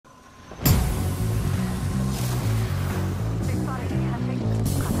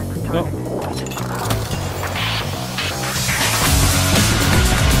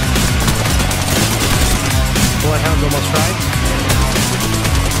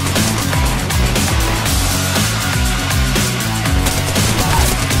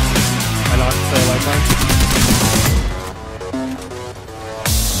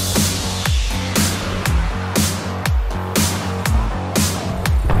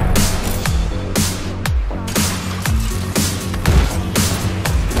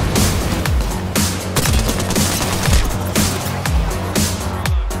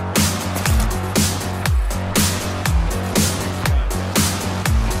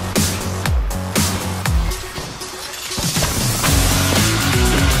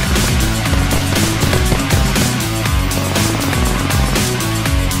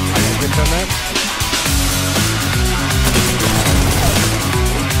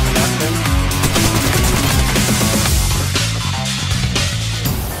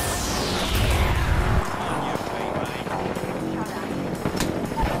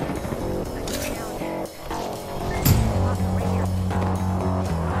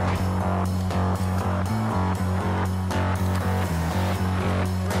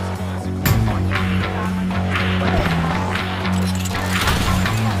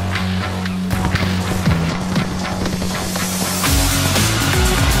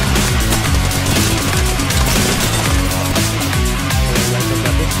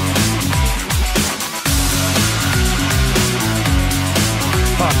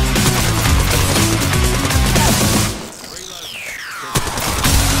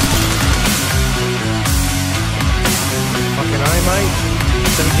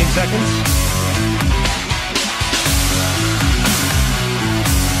17 seconds.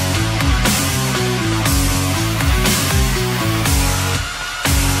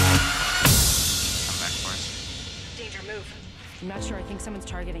 I'm not sure. I think someone's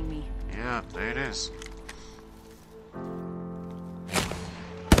targeting me. Yeah, there it is.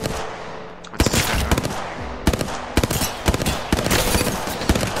 What's this guy doing?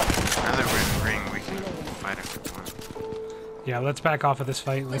 Now that we're in the ring, we can fight if we want. Yeah, let's back off of this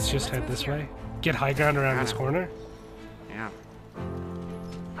fight. Let's just head this way. Get high ground around this corner. Yeah.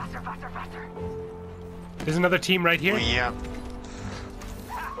 Faster, faster, faster. There's another team right here. Yep.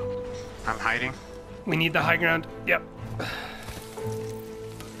 I'm hiding. We need the high ground. Yep.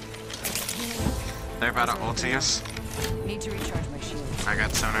 They're about to ulti us. Need to recharge my shield. I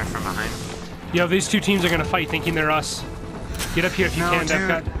got sonar from behind. Yo, these two teams are gonna fight thinking they're us. Get up here if you can,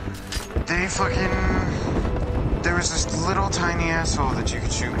 Deathcut. They fucking... There was this little tiny asshole that you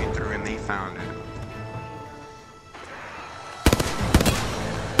could shoot me through and they found it.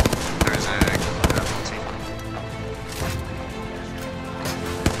 There's a ulti.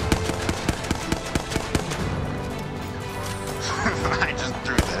 I just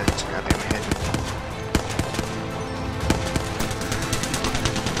threw that goddamn hit.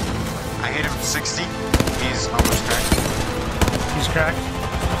 I hit him 60. He's almost cracked. He's cracked.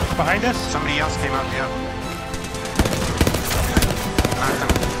 Behind us? Somebody else came up, yeah. Knocked him.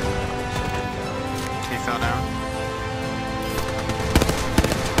 He fell down.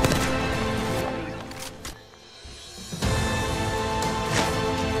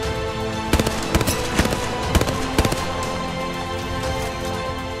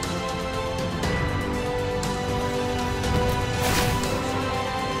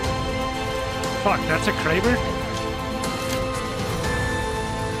 Fuck, that's a Kraber?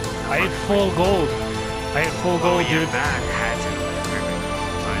 I had full gold. I had full gold, dude. That had to have been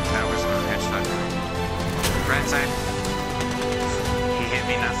but that was no headshot. Right side. He hit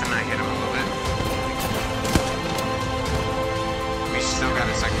me nothing, I hit him a little bit. We still got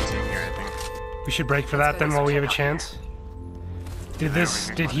a second team here, I think. We should break for that then while we have a chance.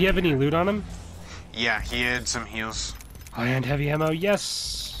 Did he have any loot on him? Yeah, he had some heals. And heavy ammo,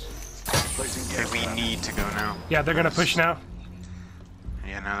 yes! Okay, we need to go now. Yeah, they're gonna push now.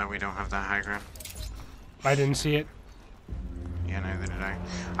 Yeah, now that we don't have that high ground. I didn't see it. Yeah, neither did I.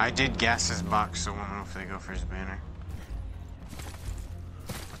 I did gas his box, so we'll know if they go for his banner.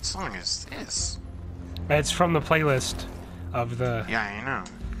 What song is this? It's from the playlist of the... Yeah, I know.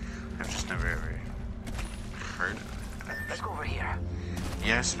 I've just never ever heard of it. Let's go over here.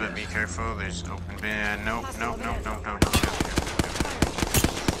 Yes, but be careful. There's open ban. Nope, nope, nope, nope, nope.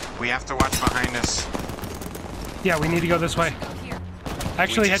 We have to watch behind us. Yeah, we need to go this way.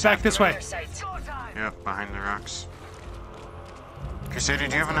 Actually, head back this way. Yep, behind the rocks. Crusader,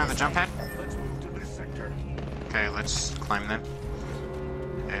 do you have another jump pad? Okay, let's climb then.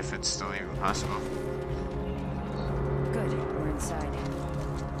 If it's still even possible. Good, we're inside.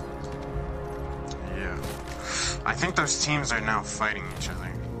 Yeah. I think those teams are now fighting each other,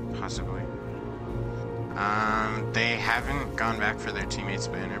 possibly. They haven't gone back for their teammate's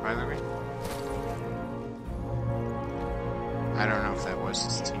banner, by the way. I don't know if that was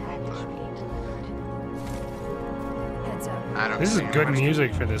his teammate, but... Heads up. I don't This is see good much.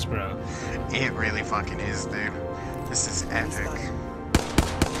 music for this, bro. It really fucking is, dude. This is epic.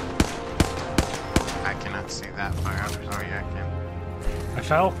 I cannot see that far up. Oh yeah, I can. I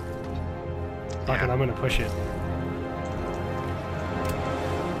fell? Fuck it, Yeah. I'm gonna push it.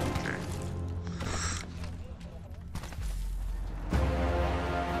 Okay.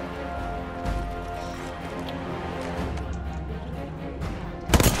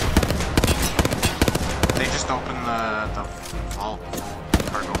 They just opened the vault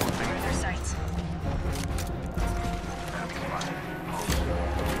cargo thing. Their sights.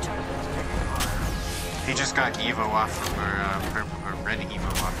 He just got Evo off of purple or red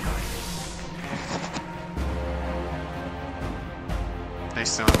Evo off. They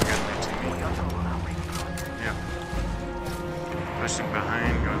still haven't got their teammate. Yep. Pushing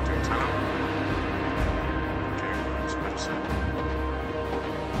behind, going through tunnel. Okay, that's what I said.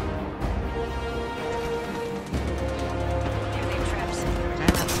 Using traps.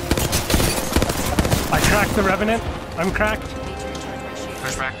 Damn it. I cracked the Revenant. I'm cracked. Need to recharge my shield.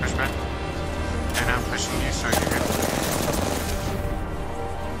 Push back, push back. And I'm pushing you so you're good.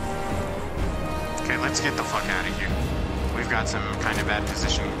 Okay, let's get the fuck out of here. We've got some kind of bad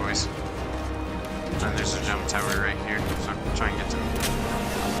positioning, boys. And there's a jump tower right here, so try and get to them.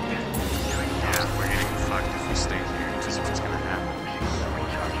 Yeah, we're getting fucked if we stay here, because what's gonna happen?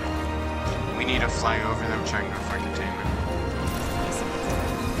 We need to fly over them, try and go for containment.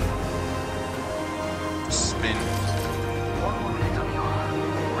 bin. 1 more minute on the arm.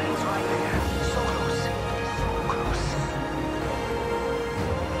 Ring's right there. So close. So close.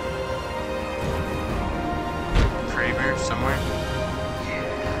 Kraber somewhere.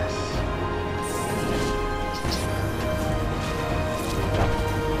 Yes.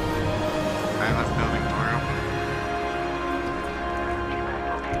 I left building door open.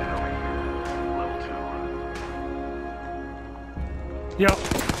 Yep.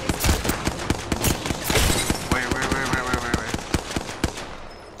 Wait.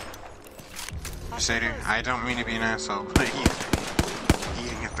 Crusader, I don't mean to be an asshole, but he's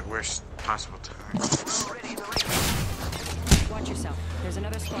eating at the worst possible time. Watch yourself. There's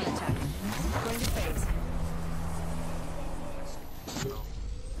another squad attack. Going to phase.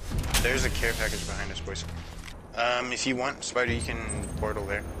 There's a care package behind us, boys. If you want, Spider, you can portal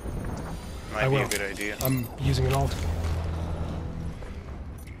there. Might be a good idea. I'm using an alt.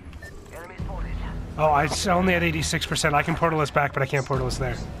 Enemy spotted. Oh, I only at 86%. I can portal us back, but I can't portal us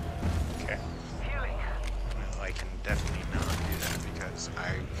there. Okay. Healing. Well, I can definitely not do that because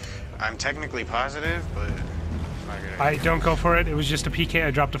I'm technically positive, but it's not a good idea. I don't go for it. It was just a PK.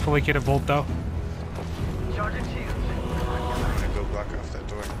 I dropped a fully kitted Volt, though. Charging shields. I'm gonna go block off that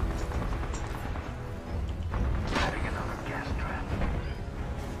door. Having another gas trap.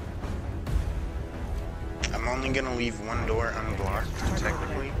 I'm only gonna leave one door unblocked,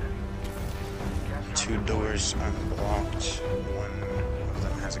 technically. 2 doors unblocked. One of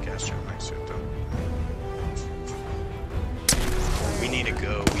them has a gas trap next to it, though. We need to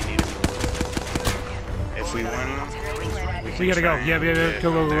go. If we win, We gotta go. try Yeah, and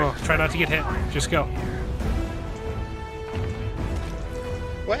go. Try not to get hit. Just go.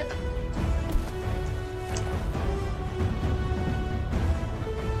 What?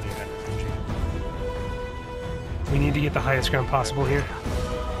 We need to get the highest ground possible here.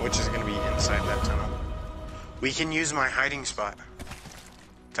 Which is gonna be inside that tunnel. We can use my hiding spot,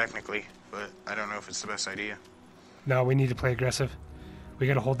 technically, but I don't know if it's the best idea. No, we need to play aggressive. We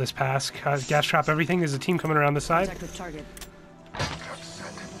gotta hold this pass. Gas trap everything. There's a team coming around the side. Contact with target.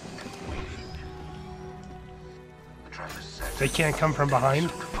 They can't come from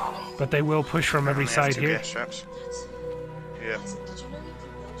behind, but they will push from every Only have side 2 here. gas traps. Yeah.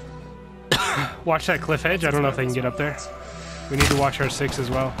 Watch that cliff edge. I don't know if they can get up there. We need to watch our 6 as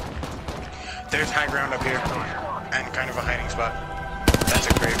well. There's high ground up here, and kind of a hiding spot. That's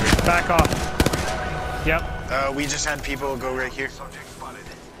a great route. Back off. Yep. We just had people go right here. Subject spotted.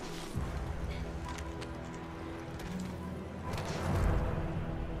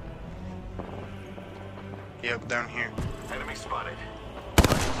 Yep, down here. Enemy spotted. Or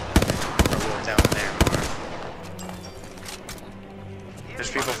well, down there more.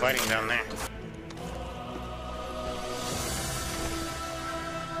 There's people fighting down there.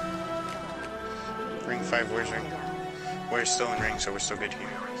 Ring 5, where's ring? We're still in ring, so we're still good here.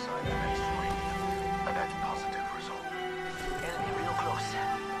 We're inside the next ring. A net positive result. Enemy real close.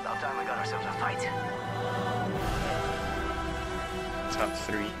 About time we got ourselves a fight. Top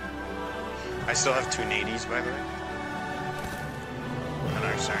 3. I still have 2 nadies, by the way. And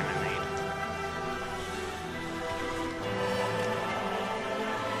our siren and nade.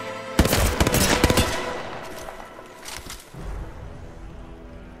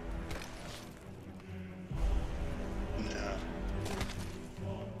 No.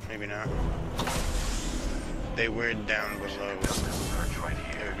 Maybe not. They were down below. Search right It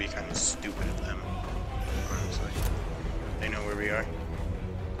here. would be kind of stupid of them, honestly. They know where we are.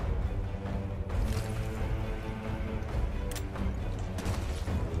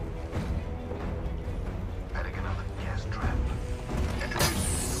 Heading another gas trap.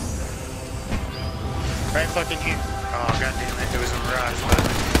 Right fucking here. Oh, god damn it. It was a mirage, but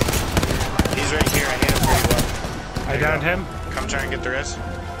he's right here. I hit him pretty well. I There you downed go. him. Come try and get the rest.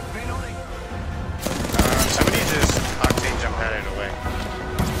 Somebody just octane jump at it away.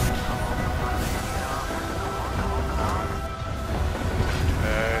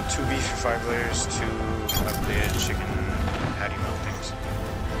 2 beef for 5 layers, 2 updated chicken patty melt things.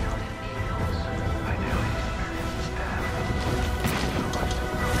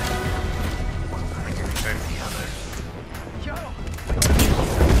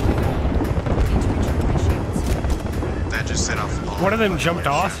 That just set off all One of them the jumped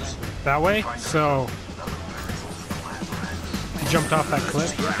flare off shots. that way, so he jumped off that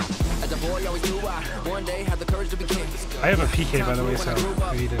cliff. As a boy, always knew I one day had the courage to be king. I have a PK, by the way, so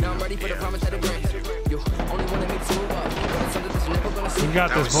maybe you didn't Now I'm know. ready for the promise that it brings. You only wanna make to move up. But it's something that you're never gonna see. We got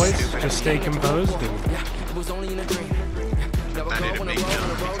That this, was boys. stupid. Just stay composed. And Yeah, it was only in a dream. Never I go did a when big I'm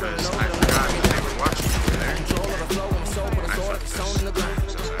jump rolling, because I forgot they were watching over there. control of the flow, I'm so with a I sword, fucked sewn in the ground.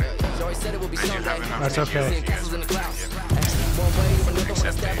 this. So sorry. So I said it would be I do someday. have enough That's okay.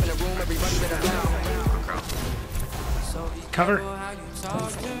 Cover.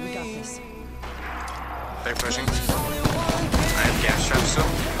 We got this. They're pushing. I have gas traps still.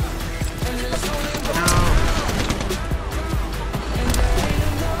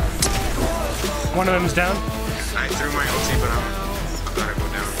 One of them's down. I threw my ulti, but I'm gotta go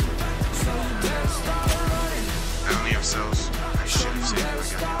down. I only have cells. I should have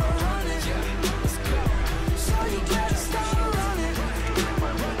saved it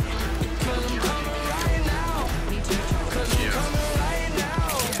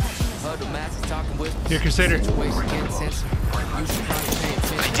Your Crusader. I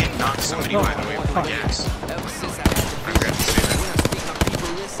did knock somebody by the way with the gas. I forgot to say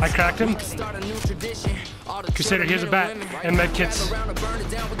that. I cracked him. Crusader, here's a bat and med kits. One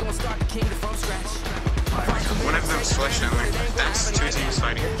of them's flesh and like that's two teams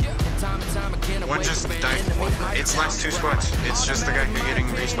fighting. One just died. It's last two squads. It's just the guy who's getting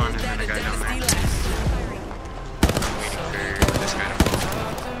respawned and then a guy down there. I'm waiting for this guy to fall.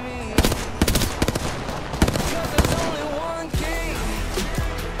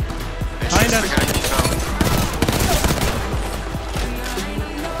 It's just the guy who fell.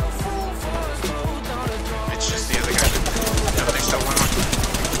 It's just the other guy. No, there's still one more.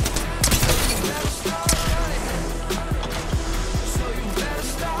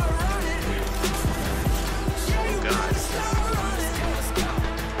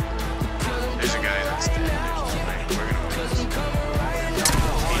 There's a guy that's dead. We're gonna win this.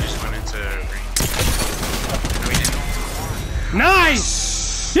 He just went into range. No, he didn't.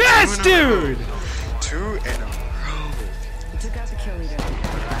 Nice! Yes, dude! 2 in a row. We took out the kill leader.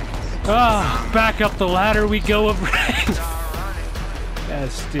 Ah, back up the ladder we go of rank.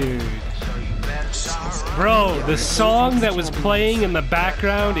 Yes, dude. Bro, the song that was playing in the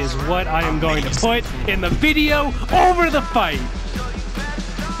background is what I am going to put in the video over the fight.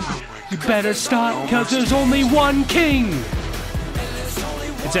 You better stop, cause there's only one king!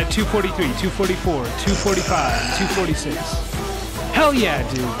 It's at 243, 244, 245, 246. Hell yeah,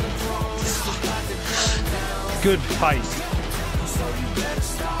 dude. Good fight.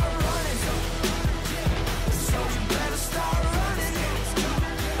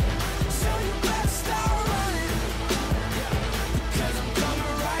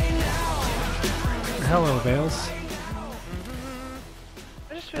 Hello, Vales.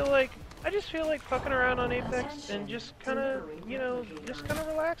 I just feel like fucking around on Apex and just kind of, you know, just kind of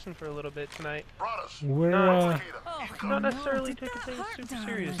relaxing for a little bit tonight. We're Not necessarily taking things super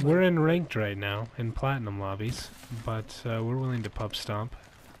seriously. we're in ranked right now in platinum lobbies, but we're willing to pub stomp.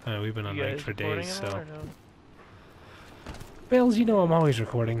 We've been on You ranked guys for recording days, at all so. or no? Vales, you know I'm always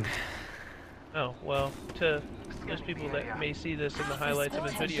recording. Oh, well, to those people that may see this in the highlights of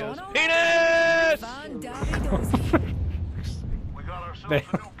his videos. Penis! They-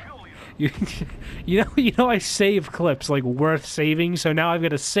 you know I save clips like worth saving, so now I've got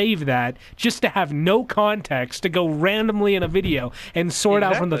to save that just to have no context to go randomly in a video and sort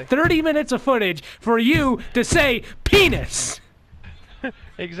out from the 30 minutes of footage for you to say penis.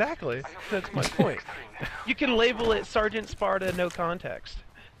 Exactly. That's my point. You can label it Sergeant Sparta, no context.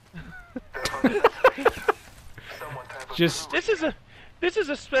 Just This is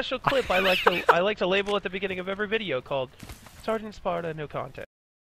a special clip I like to label at the beginning of every video called Sergeant Sparta, no context.